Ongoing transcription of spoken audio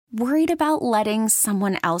Worried about letting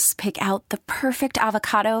someone else pick out the perfect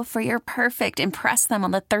avocado for your perfect impress them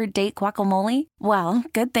on the third date guacamole? Well,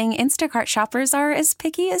 good thing Instacart shoppers are as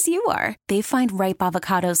picky as you are. They find ripe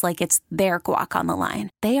avocados like it's their guac on the line.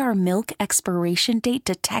 They are milk expiration date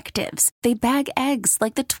detectives. They bag eggs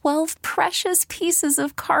like the 12 precious pieces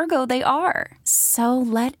of cargo they are. So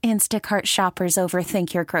let Instacart shoppers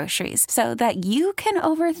overthink your groceries so that you can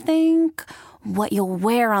overthink what you'll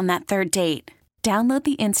wear on that third date. Download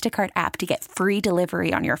the Instacart app to get free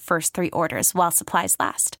delivery on your first 3 orders while supplies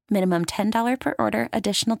last. Minimum $10 per order.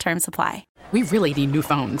 Additional terms apply. We really need new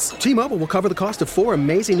phones. T-Mobile will cover the cost of 4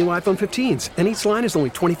 amazing new iPhone 15s, and each line is only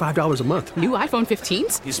 $25 a month. New iPhone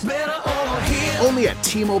 15s? It's better over here. Only at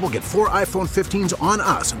T-Mobile, get 4 iPhone 15s on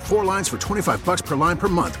us and 4 lines for $25 per line per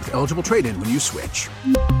month with eligible trade-in when you switch.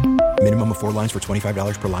 Minimum of 4 lines for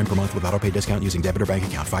 $25 per line per month with autopay discount using debit or bank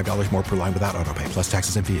account. $5 more per line without autopay, plus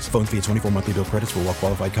taxes and fees. Phone fee at 24 monthly bill credits for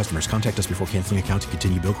well-qualified customers. Contact us before canceling account to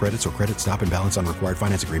continue bill credits or credit stop and balance on required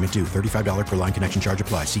finance agreement due. $35 per line connection charge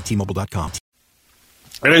applies. See T-Mobile.com.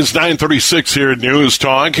 It is 9:36 here at News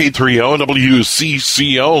Talk, 830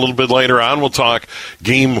 WCCO. A little bit later on, we'll talk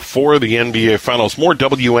Game 4 of the NBA Finals. More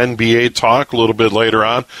WNBA talk a little bit later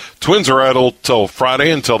on. Twins are idle till Friday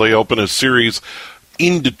until they open a series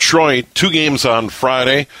in Detroit. 2 games on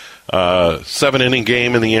Friday, 7-inning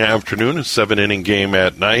game in the afternoon, a 7-inning game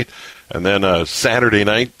at night, and then a Saturday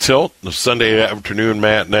night tilt, the Sunday afternoon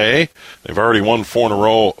matinee. They've already won 4 in a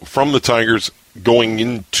row from the Tigers going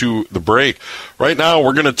into the break. Right now,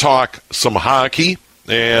 we're going to talk some hockey,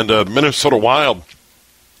 and the Minnesota Wild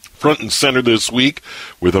front and center this week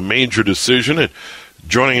with a major decision. And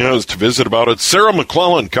joining us to visit about it, Sarah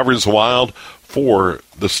McClellan covers the Wild for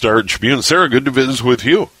the Star Tribune. Sarah, good to visit with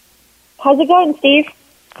you. How's it going, Steve?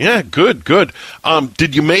 Yeah, good.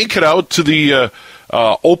 Did you make it out to the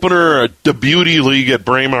opener, the Beauty League at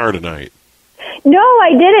Braemar tonight? No,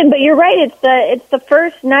 I didn't. But you're right. It's the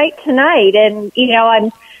first night tonight, and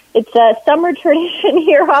it's a summer tradition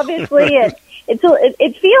here. Obviously, it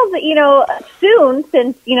feels soon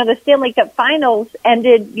since the Stanley Cup Finals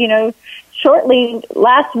ended shortly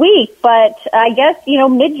last week. But I guess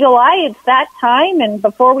mid-July it's that time, and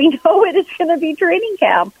before we know it, it's going to be training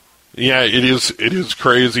camp. Yeah, it is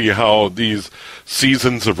crazy how these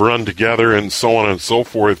seasons have run together and so on and so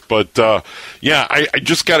forth. But, I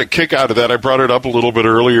just got a kick out of that. I brought it up a little bit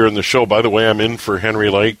earlier in the show. By the way, I'm in for Henry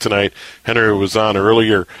Lake tonight. Henry was on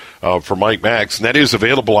earlier for Mike Max, and that is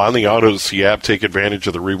available on the Audacy app. Take advantage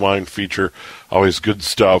of the Rewind feature. Always good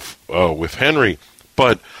stuff with Henry.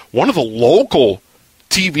 But one of the local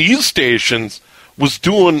TV stations was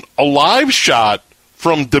doing a live shot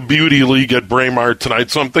from the Beauty League at Braemar tonight.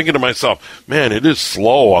 So I'm thinking to myself, man, it is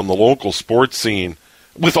slow on the local sports scene,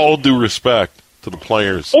 with all due respect to the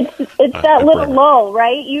players. It's that little lull,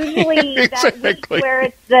 right? Usually exactly. That week where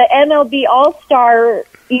it's the MLB All-Star,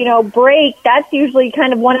 break, that's usually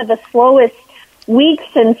kind of one of the slowest weeks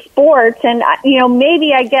in sports. And,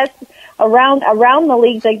 maybe I guess around the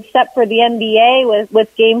leagues, except for the NBA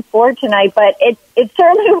with Game 4 tonight. But it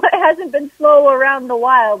certainly hasn't been slow around the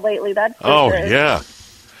Wild lately, that's for sure. Oh, yeah.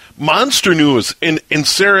 Monster news. And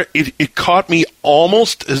Sarah, it caught me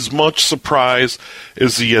almost as much surprise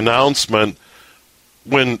as the announcement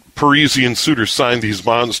when Parise and Suter signed these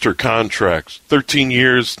monster contracts. 13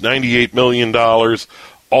 years, $98 million,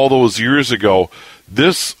 all those years ago.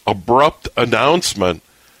 This abrupt announcement,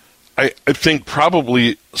 I think,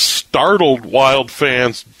 probably startled Wild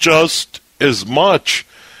fans just as much,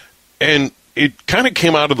 and it kind of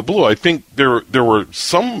came out of the blue. I think there were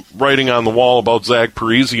some writing on the wall about Zach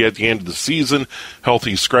Parise at the end of the season,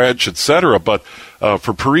 healthy scratch, etc. But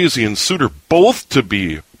for Parise and Suter both to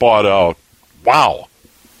be bought out, wow.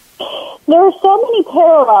 There are so many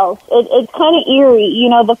parallels. It's kind of eerie,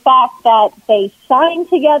 the fact that they signed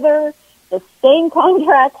together, the same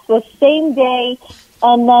contracts, the same day,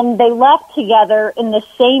 and then they left together in the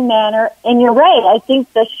same manner. And you're right, I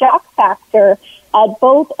think the shock factor at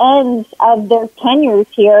both ends of their tenures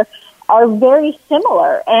here are very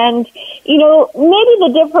similar. And, maybe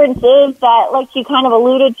the difference is that, like you kind of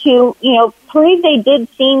alluded to, Parise did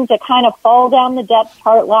seem to kind of fall down the depth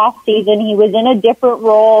chart last season. He was in a different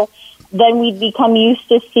role than we'd become used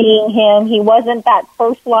to seeing him. He wasn't that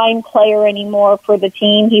first-line player anymore for the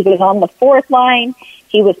team. He was on the fourth line.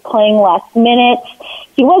 He was playing less minutes.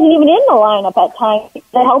 He wasn't even in the lineup at times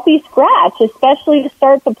to help you scratch, especially to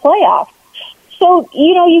start the playoffs. So,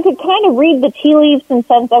 you could kind of read the tea leaves and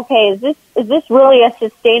sense, okay, is this really a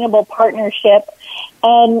sustainable partnership?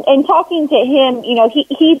 And talking to him,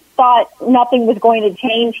 he thought nothing was going to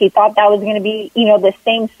change. He thought that was going to be, the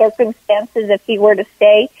same circumstances if he were to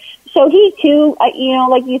stay. So he too,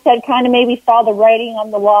 like you said, kind of maybe saw the writing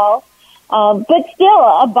on the wall. But still,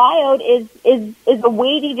 a buyout is a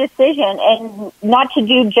weighty decision, and not to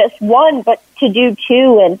do just one, but to do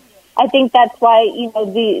two. And I think that's why,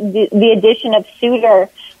 the addition of Suter,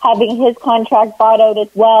 having his contract bought out as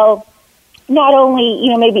well, not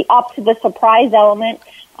only, maybe up to the surprise element,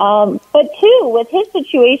 but two, with his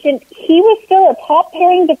situation, he was still a top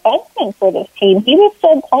pairing defenseman for this team. He was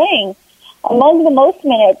still playing among the most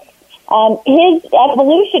minutes. His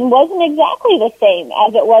evolution wasn't exactly the same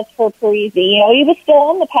as it was for Parise. He was still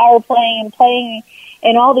on the power play and playing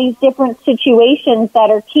in all these different situations that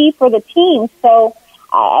are key for the team. So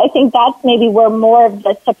I think that's maybe where more of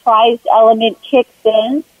the surprise element kicks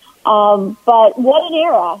in. But what an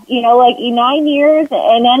era, 9 years,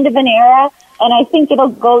 an end of an era. And I think it'll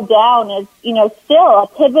go down as, still a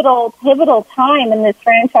pivotal time in this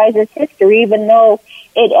franchise's history, even though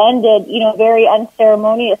it ended, very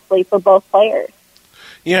unceremoniously for both players.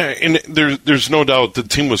 Yeah, and there's no doubt the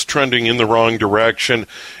team was trending in the wrong direction,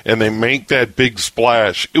 and they make that big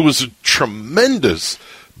splash. It was a tremendous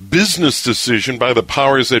business decision by the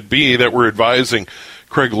powers that be that were advising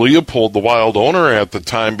Craig Leopold, the Wild owner at the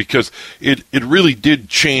time, because it really did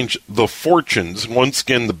change the fortunes, and once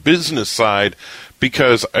again, the business side,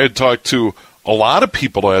 because I had talked to a lot of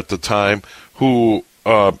people at the time who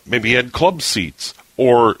maybe had club seats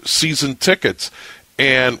or season tickets,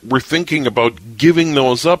 and we're thinking about giving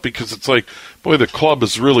those up because it's like, boy, the club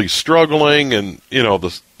is really struggling, and,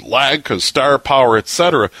 the lack of star power,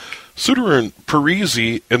 etc. Suter and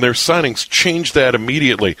Parise and their signings changed that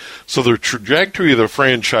immediately. So the trajectory of the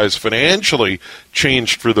franchise financially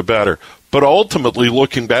changed for the better. But ultimately,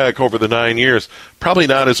 looking back over the 9 years, probably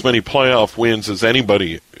not as many playoff wins as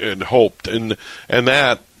anybody had hoped. And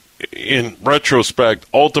that, in retrospect,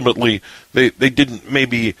 ultimately, they didn't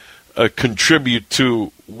maybe contribute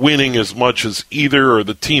to winning as much as either or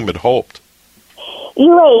the team had hoped.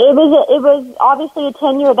 You're right. It was obviously a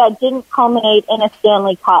tenure that didn't culminate in a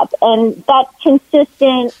Stanley Cup, and that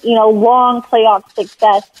consistent, long playoff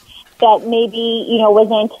success that maybe, was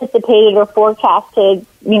anticipated or forecasted,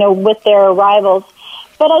 with their rivals.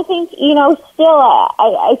 But I think, still,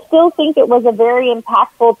 I still think it was a very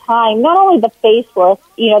impactful time. Not only the facelift,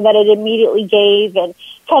 that it immediately gave, and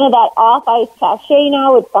kind of that off-ice cachet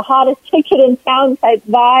now, it's the hottest ticket in town type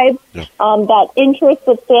vibe, that interest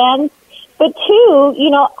with fans. But two,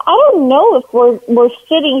 I don't know if we're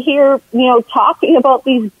sitting here, talking about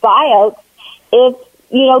these buyouts if,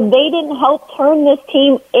 they didn't help turn this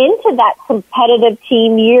team into that competitive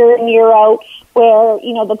team year in, year out where,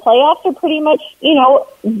 the playoffs are pretty much,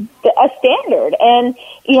 a standard. And,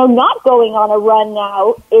 not going on a run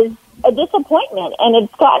now is a disappointment. And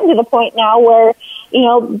it's gotten to the point now where,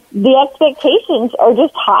 the expectations are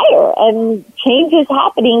just higher, and change is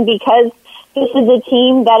happening because this is a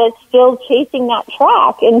team that is still chasing that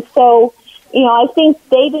track. And so, I think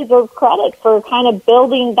they deserve credit for kind of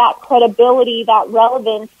building that credibility, that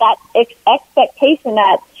relevance, that expectation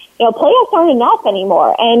that, playoffs aren't enough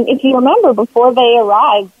anymore. And if you remember, before they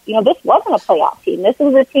arrived, this wasn't a playoff team. This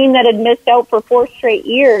was a team that had missed out for 4 straight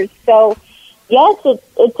years. So, yes,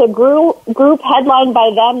 it's a group headlined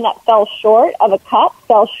by them that fell short of a cup,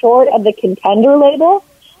 fell short of the contender label.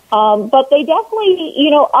 But they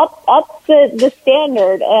definitely, upped the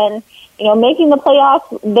standard, and, making the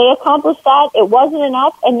playoffs, they accomplished that. It wasn't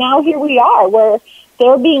enough. And now here we are where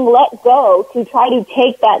they're being let go to try to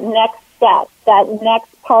take that next step, that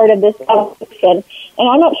next part of this evolution. And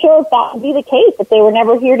I'm not sure if that would be the case if they were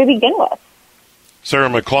never here to begin with. Sarah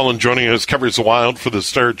McClellan joining us, covers the Wild for the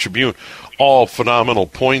Star Tribune. All phenomenal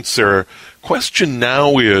points, Sarah. Question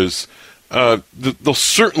now is, there'll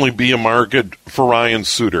certainly be a market for Ryan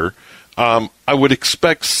Suter. I would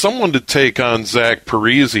expect someone to take on Zach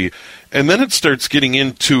Parise, and then it starts getting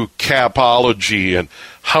into capology and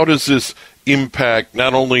how does this impact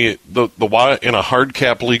not only the in a hard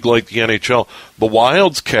cap league like the NHL, the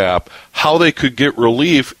Wild's cap, how they could get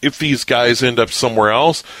relief if these guys end up somewhere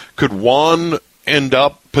else. Could one end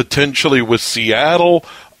up potentially with Seattle?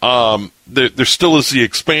 There still is the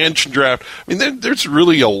expansion draft. I mean, there's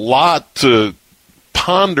really a lot to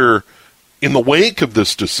ponder in the wake of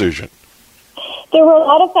this decision. There were a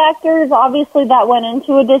lot of factors, obviously, that went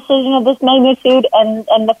into a decision of this magnitude,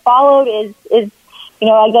 and the fallout is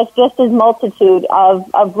I guess just as multitude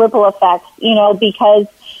of ripple effects, because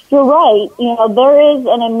you're right, there is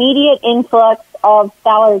an immediate influx of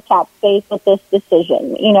salary cap space with this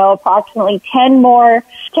decision. Approximately $10 more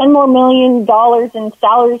 $10 million in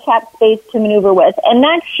salary cap space to maneuver with. And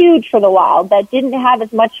that's huge for the Wild. That didn't have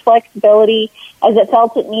as much flexibility as it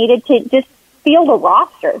felt it needed to just field a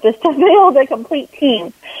roster, just to field a complete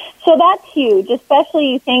team. So that's huge,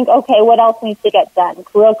 especially you think, okay, what else needs to get done?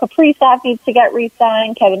 Kirill Kaprizov needs to get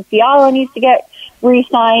re-signed. Kevin Fiala needs to get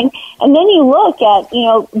re-signed. And then you look at,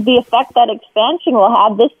 the effect that expansion will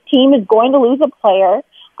have. This team is going to lose a player.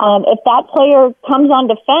 If that player comes on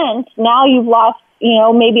defense, now you've lost,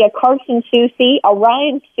 maybe a Carson Soucy, a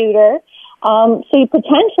Ryan Suter. So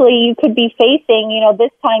you could be facing,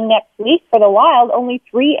 this time next week for the Wild, only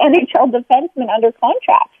 3 NHL defensemen under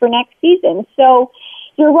contract for next season. So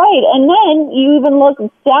you're right. And then you even look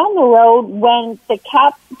down the road when the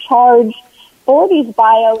cap charge for these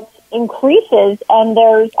buyouts increases and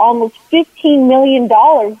there's almost $15 million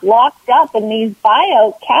locked up in these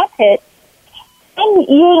buyout cap hits. And,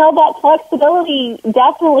 that flexibility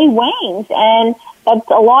definitely wanes. And that's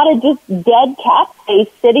a lot of just dead cap space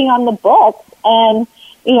sitting on the books. And,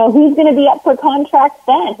 who's going to be up for contracts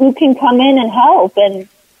then? Who can come in and help? And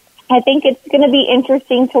I think it's going to be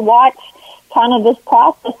interesting to watch kind of this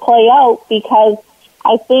process play out because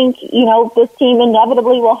I think, this team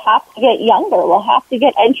inevitably will have to get younger. We'll have to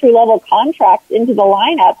get entry-level contracts into the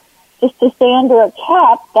lineup just to stay under a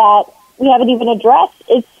cap that we haven't even addressed.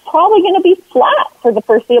 It's probably going to be flat for the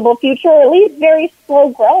foreseeable future, or at least very slow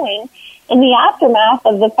growing in the aftermath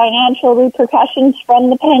of the financial repercussions from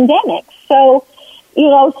the pandemic. So,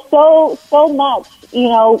 so much,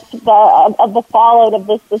 of the fallout of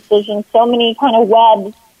this decision, so many kind of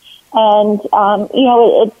webs. And,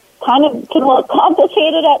 it kind of can look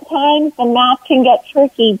complicated at times. The math can get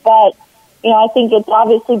tricky, but, I think it's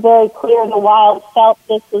obviously very clear the Wild felt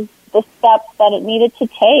this was the steps that it needed to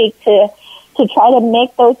take to try to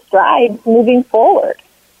make those strides moving forward.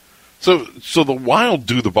 So the Wild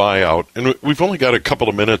do the buyout, and we've only got a couple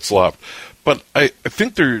of minutes left, but I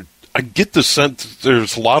think I get the sense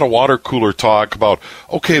there's a lot of water cooler talk about,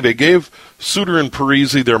 okay, they gave Suter and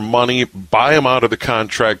Parise their money, buy them out of the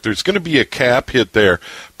contract. There's going to be a cap hit there.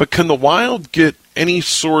 But can the Wild get any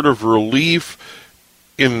sort of relief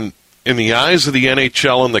in the eyes of the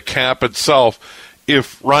NHL and the cap itself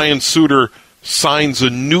if Ryan Suter signs a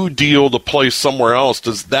new deal to play somewhere else?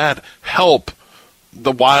 Does that help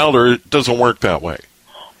the Wild, or it doesn't work that way?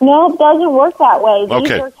 No, it doesn't work that way.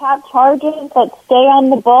 These are cap charges that stay on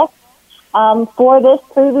the books for this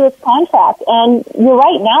previous contract. And you're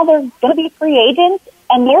right, now they're going to be free agents,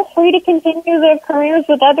 and they're free to continue their careers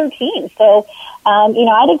with other teams. So,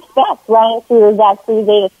 I'd expect Ryan Suter, Zach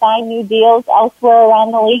Parise to sign new deals elsewhere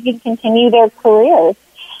around the league and continue their careers.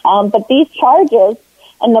 But these charges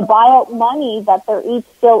and the buyout money that they're each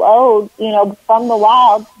still owed, from the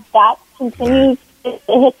Wild, that continues to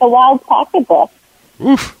hit the Wild's pocketbook.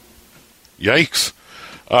 Oof. Yikes.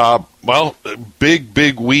 Well,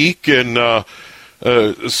 big week, and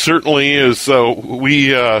certainly as we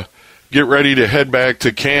get ready to head back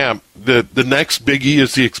to camp, the next biggie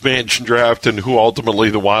is the expansion draft and who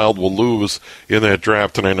ultimately the Wild will lose in that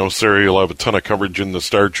draft. And I know, Sarah, you'll have a ton of coverage in the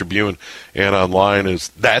Star Tribune and online as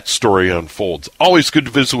that story unfolds. Always good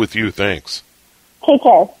to visit with you. Thanks. Take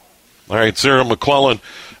care. All right, Sarah McClellan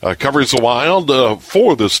covers the Wild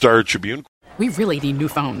for the Star Tribune. We really need new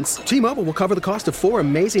phones. T-Mobile will cover the cost of 4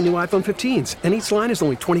 amazing new iPhone 15s, and each line is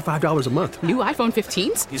only $25 a month. New iPhone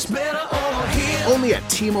 15s? It's better over here. Only at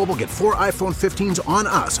T-Mobile, get 4 iPhone 15s on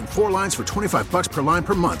us and 4 lines for $25 per line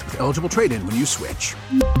per month with eligible trade-in when you switch.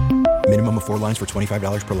 Minimum of 4 lines for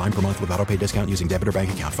 $25 per line per month with auto-pay discount using debit or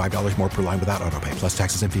bank account. $5 more per line without auto-pay, plus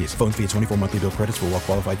taxes and fees. Phone fee at 24 monthly bill credits for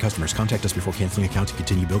well-qualified customers. Contact us before canceling account to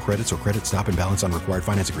continue bill credits or credit stop and balance on required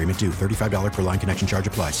finance agreement due. $35 per line connection charge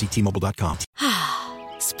applies. See T-Mobile.com.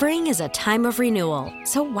 Spring is a time of renewal,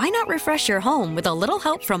 so why not refresh your home with a little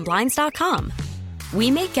help from Blinds.com?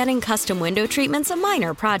 We make getting custom window treatments a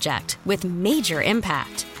minor project with major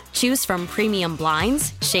impact. Choose from premium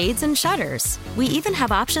blinds, shades, and shutters. We even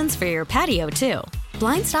have options for your patio, too.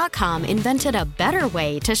 Blinds.com invented a better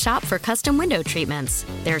way to shop for custom window treatments.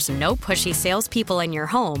 There's no pushy salespeople in your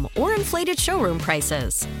home or inflated showroom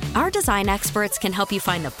prices. Our design experts can help you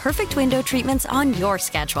find the perfect window treatments on your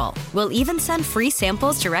schedule. We'll even send free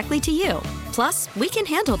samples directly to you. Plus, we can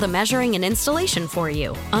handle the measuring and installation for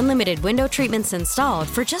you. Unlimited window treatments installed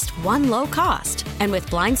for just one low cost. And with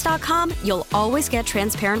Blinds.com, you'll always get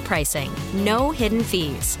transparent pricing. No hidden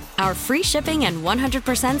fees. Our free shipping and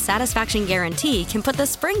 100% satisfaction guarantee can put the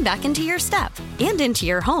spring back into your step and into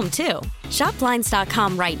your home, too. Shop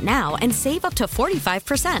Blinds.com right now and save up to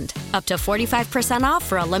 45%. Up to 45% off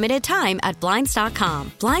for a limited time at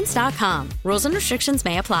Blinds.com. Blinds.com. Rules and restrictions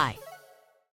may apply.